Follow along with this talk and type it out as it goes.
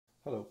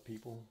Hello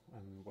people,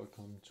 and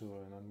welcome to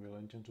an Unreal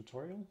Engine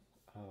tutorial.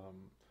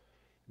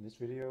 In this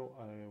video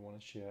I want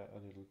to share a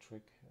little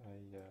trick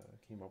I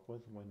came up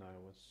with when I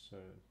was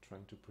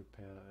trying to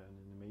prepare an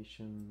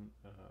animation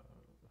I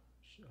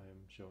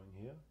am showing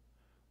here,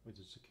 which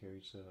is a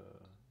character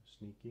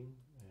sneaking,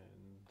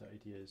 and the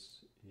idea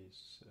is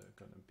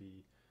gonna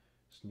be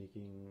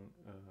sneaking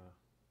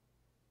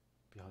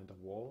behind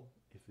a wall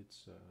if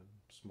it's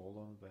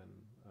smaller than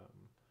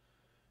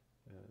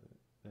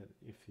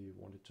if he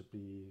wanted to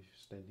be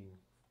standing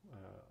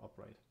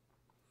upright.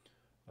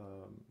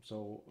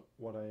 So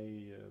what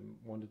I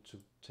wanted to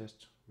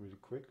test really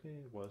quickly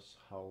was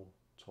how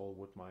tall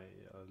would my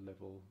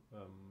level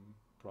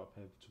prop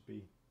have to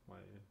be, my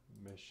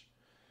mesh.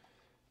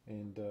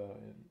 And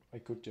I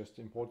could just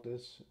import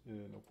this,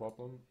 no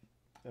problem.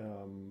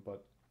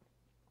 But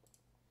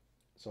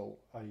so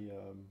I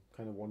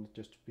kind of wanted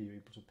just to be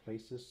able to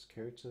place this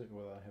character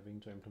without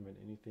having to implement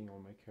anything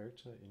on my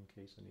character in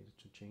case I needed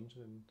to change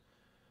it and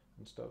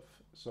stuff.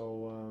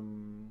 So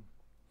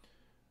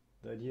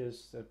the idea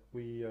is that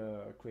we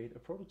create a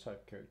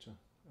prototype character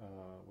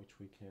which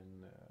we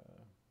can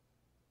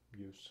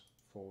use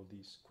for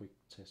these quick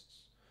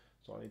tests.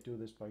 So I do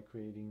this by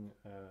creating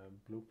a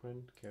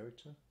blueprint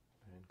character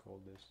and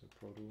call this the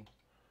prototype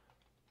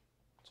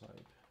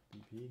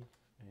BP,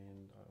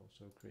 and I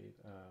also create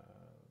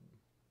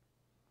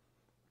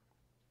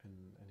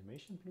an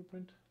animation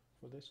blueprint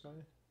for this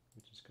guy,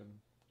 which is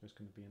just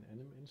going to be an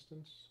anim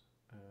instance.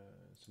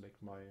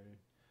 Select my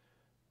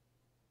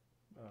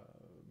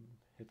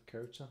head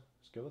character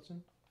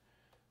skeleton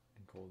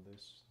and call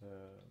this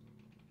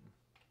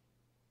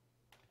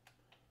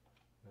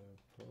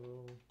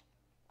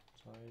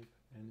prototype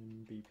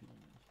anim BP.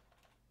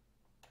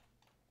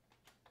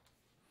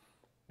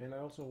 And I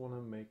also want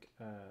to make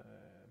a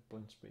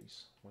blend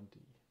space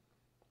 1D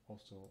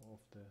also of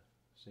the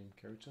same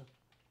character.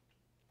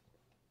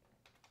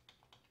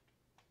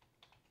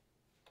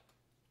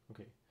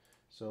 Okay,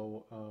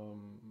 so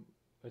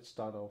let's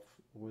start off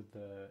with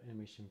the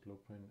animation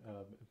blueprint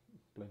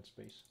blend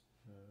space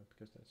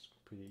because that's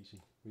pretty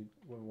easy. We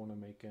want to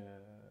make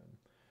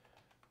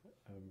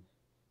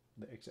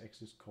the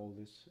x-axis, call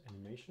this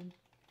animation,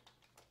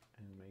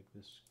 and make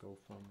this go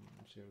from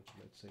 0 to,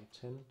 let's say,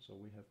 10. So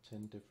we have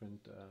 10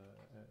 different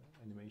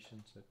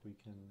animations that we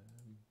can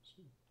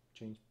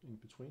change in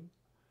between.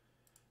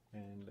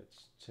 And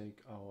let's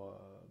take our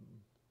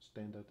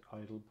standard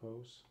idle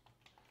pose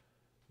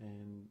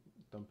and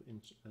dump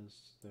in as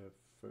the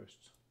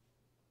first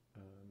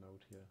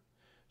node here.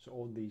 So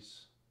all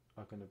these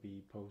are going to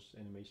be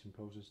animation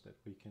poses that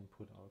we can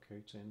put our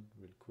character in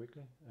really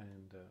quickly,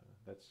 and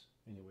that's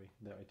anyway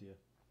the idea.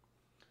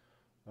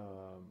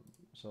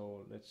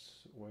 So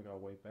let's work our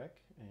way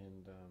back,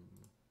 and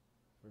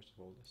first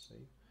of all let's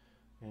save,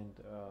 and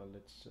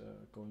let's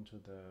go into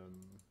the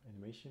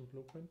animation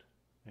blueprint,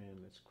 and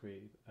let's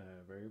create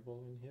a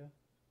variable in here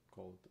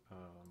called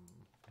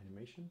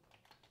animation.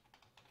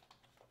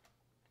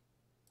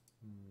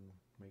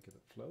 Make it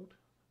a float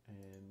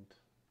and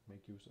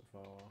make use of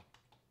our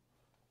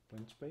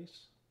blend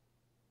space,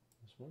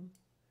 this one,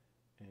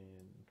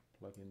 and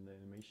plug in the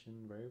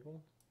animation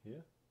variable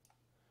here.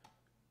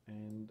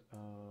 And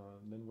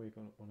then we're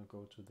going to want to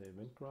go to the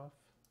event graph,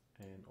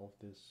 and of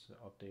this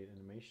update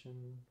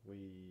animation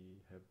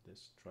we have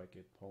this try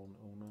get pawn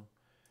owner,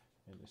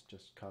 and let's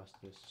just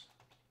cast this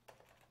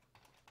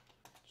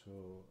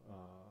to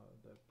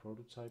the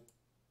prototype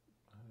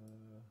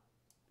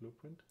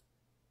blueprint.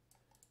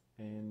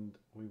 And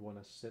we want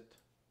to set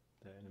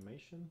the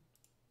animation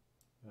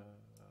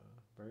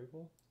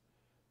variable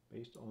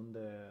based on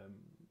the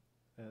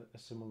a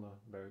similar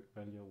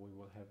value we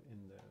will have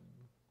in the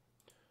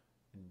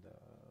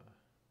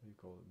what do you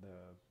call it,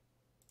 the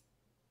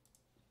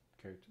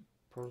character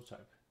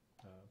prototype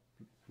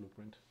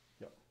blueprint.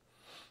 Yep.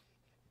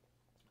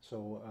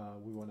 So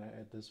we want to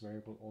add this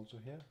variable also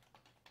here,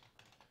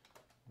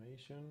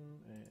 animation,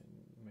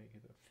 and make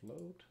it a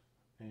float.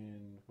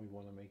 And we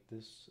want to make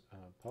this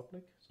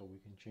public so we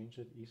can change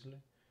it easily.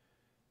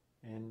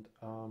 And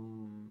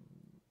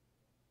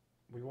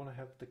we want to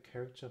have the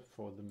character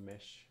for the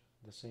mesh,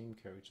 the same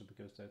character,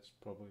 because that's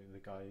probably the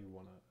guy you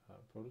want to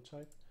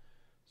prototype.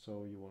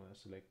 So you want to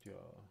select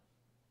your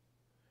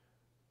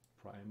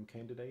prime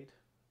candidate,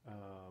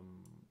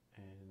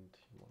 and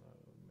you want to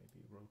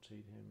maybe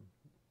rotate him,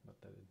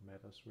 not that it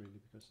matters really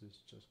because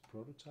it's just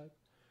prototype.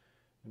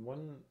 And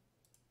one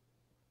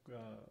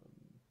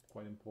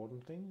quite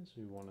important thing is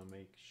you want to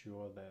make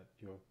sure that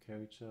your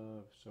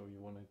character, so you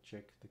want to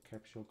check the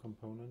capsule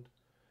component,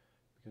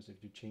 because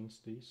if you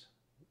change these,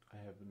 I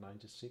have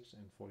 96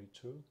 and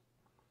 42,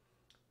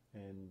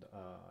 and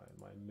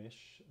my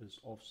mesh is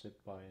offset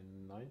by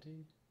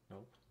 90.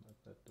 Nope, not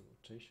that, the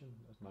rotation,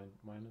 that's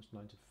minus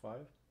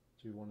 95.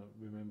 So you want to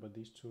remember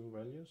these two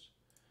values,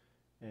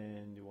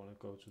 and you want to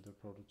go to the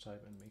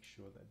prototype and make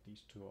sure that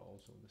these two are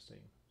also the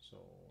same. So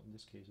in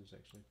this case it's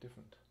actually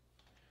different.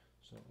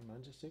 So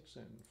 96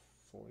 and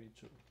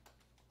 42,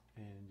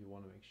 and you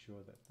want to make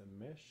sure that the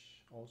mesh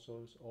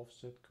also is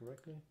offset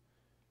correctly.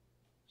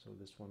 So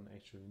this one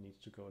actually needs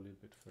to go a little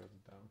bit further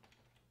down.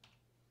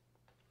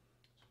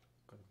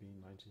 It's got to be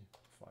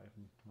 95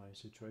 in my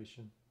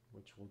situation,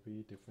 which will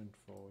be different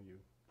for you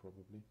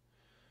probably.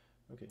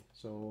 Okay,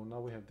 so now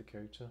we have the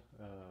character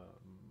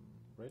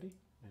ready,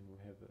 and we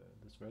have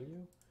this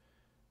value.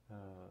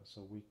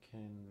 So we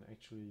can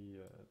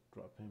actually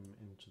drop him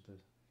into the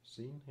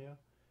scene here,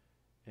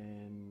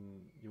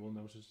 and you will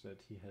notice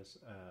that he has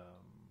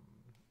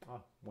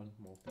one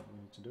more thing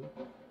we need to do.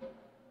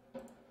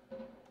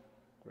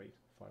 Great,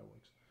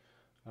 fireworks.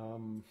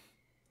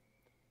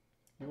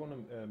 You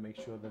want to make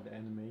sure that the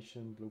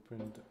animation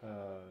blueprint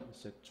is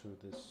set to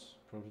this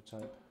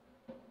prototype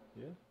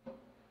here.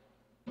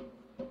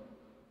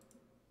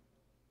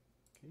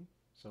 Okay,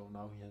 so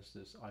now he has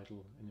this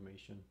idle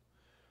animation.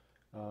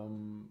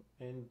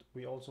 And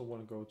we also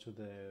want to go to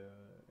the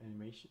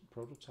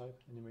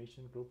prototype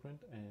animation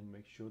blueprint and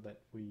make sure that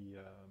we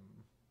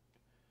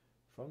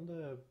from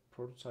the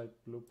prototype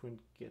blueprint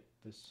get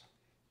this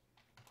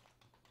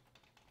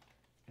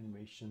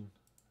animation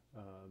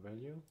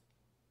value,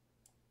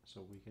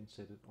 so we can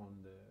set it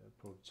on the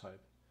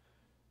prototype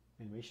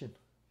animation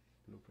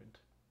blueprint.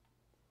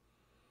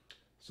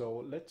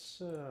 So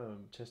let's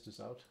test this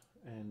out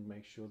and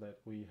make sure that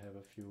we have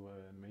a few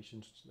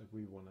animations that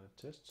we want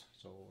to test.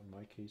 So in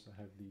my case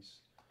I have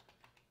these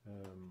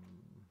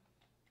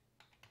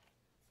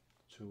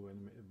two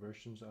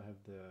versions. I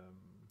have the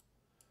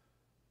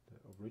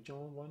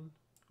original one,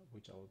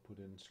 which I will put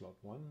in slot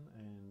 1,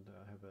 and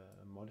I have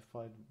a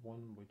modified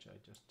one which I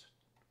just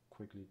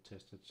quickly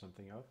tested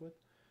something out with,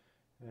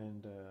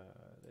 and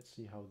let's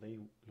see how they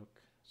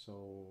look.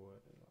 So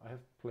I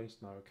have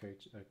placed now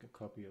a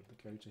copy of the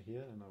character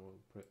here, and I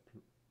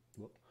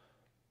will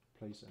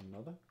place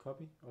another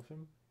copy of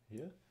him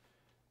here,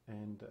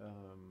 and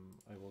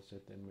I will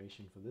set the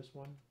animation for this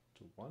one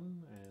to 1,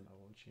 and I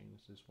will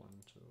change this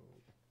one to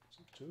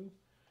 2.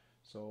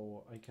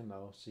 So I can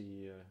now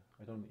see,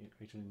 I don't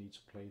actually need to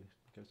play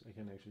because I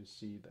can actually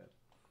see that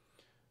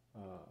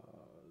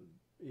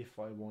if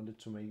I wanted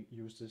to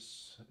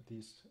use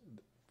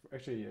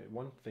actually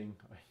one thing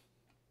I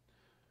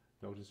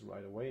noticed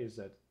right away is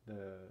that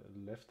the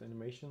left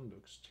animation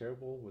looks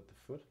terrible with the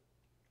foot.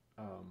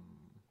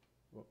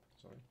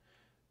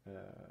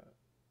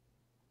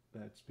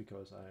 That's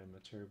because I am a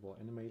terrible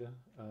animator.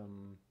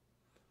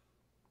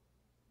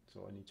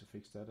 So I need to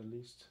fix that at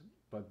least.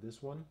 But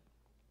this one,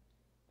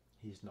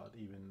 he's not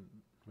even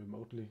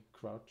remotely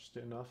crouched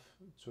enough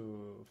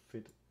to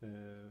fit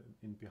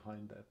in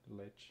behind that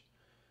ledge.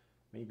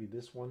 Maybe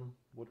this one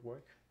would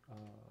work.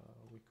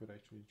 We could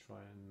actually try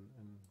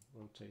and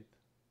rotate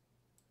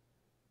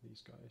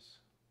these guys.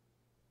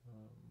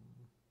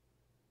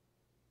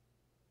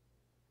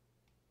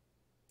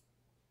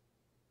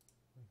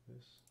 Like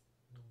this,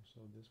 and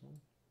also this one.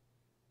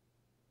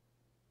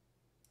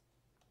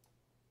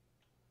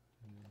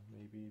 And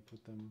maybe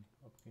put them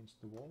up against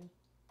the wall.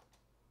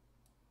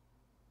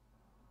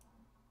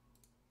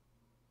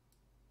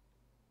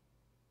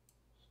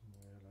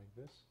 Somewhere like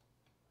this.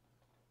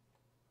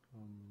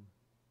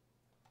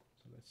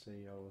 So let's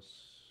say I was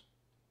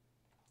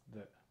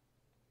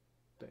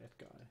that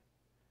guy,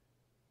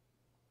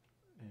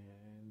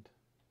 and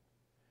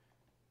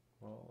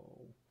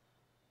well,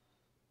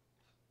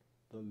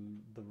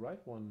 the right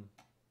one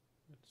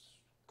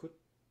could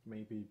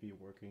maybe be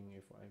working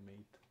if I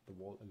made the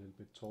wall a little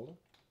bit taller.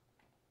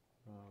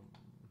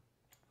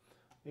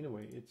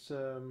 Anyway, it's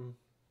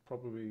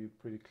probably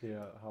pretty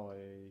clear how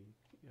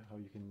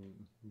you can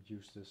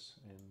use this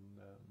and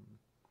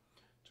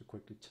to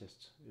quickly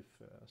test if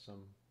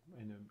some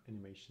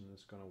animation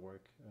is gonna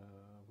work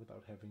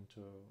without having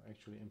to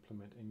actually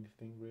implement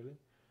anything really.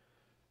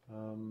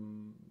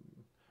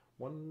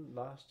 One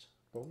last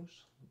bonus,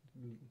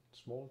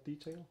 small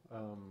detail,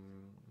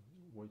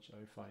 which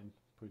I find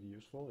pretty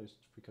useful, is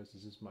because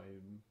this is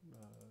my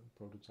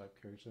prototype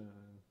character,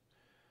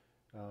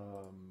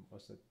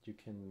 was that you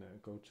can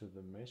go to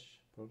the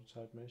mesh,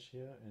 prototype mesh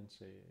here, and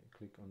say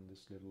click on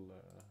this little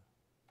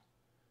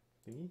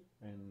thingy,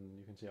 and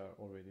you can see I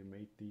already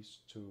made these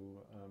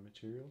two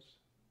materials,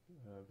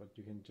 but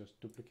you can just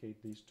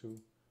duplicate these two,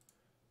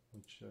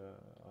 which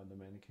are the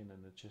mannequin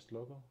and the chest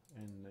logo,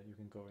 and you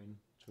can go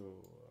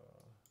into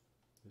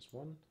this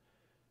one,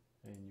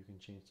 and you can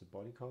change the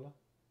body color,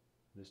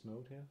 this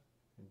node here,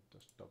 and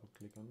just double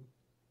click on it,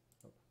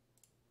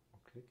 or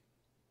click,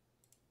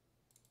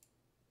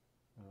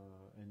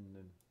 and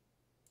then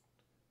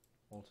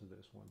alter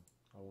this one.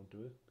 I won't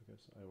do it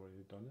because I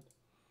already done it.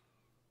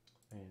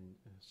 And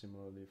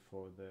similarly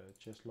for the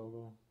chest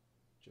logo,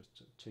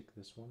 just tick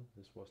this one.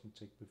 This wasn't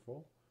ticked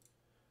before.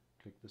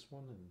 Click this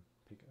one and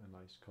pick a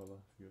nice color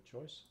of your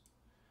choice.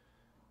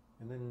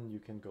 And then you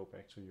can go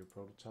back to your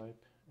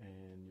prototype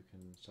and you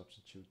can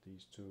substitute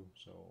these two.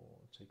 So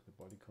take the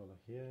body color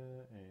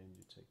here, and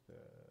you take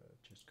the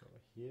chest color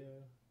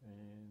here,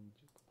 and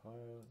you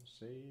compile,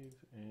 save,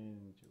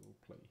 and you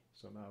play.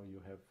 So now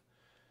you have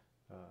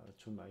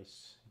two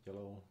nice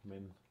yellow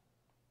men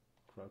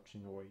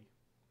crouching away.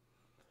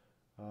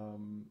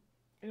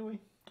 Anyway,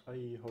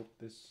 I hope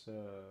this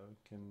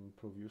can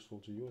prove useful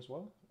to you as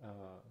well.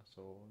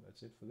 So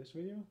that's it for this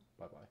video.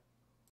 Bye bye.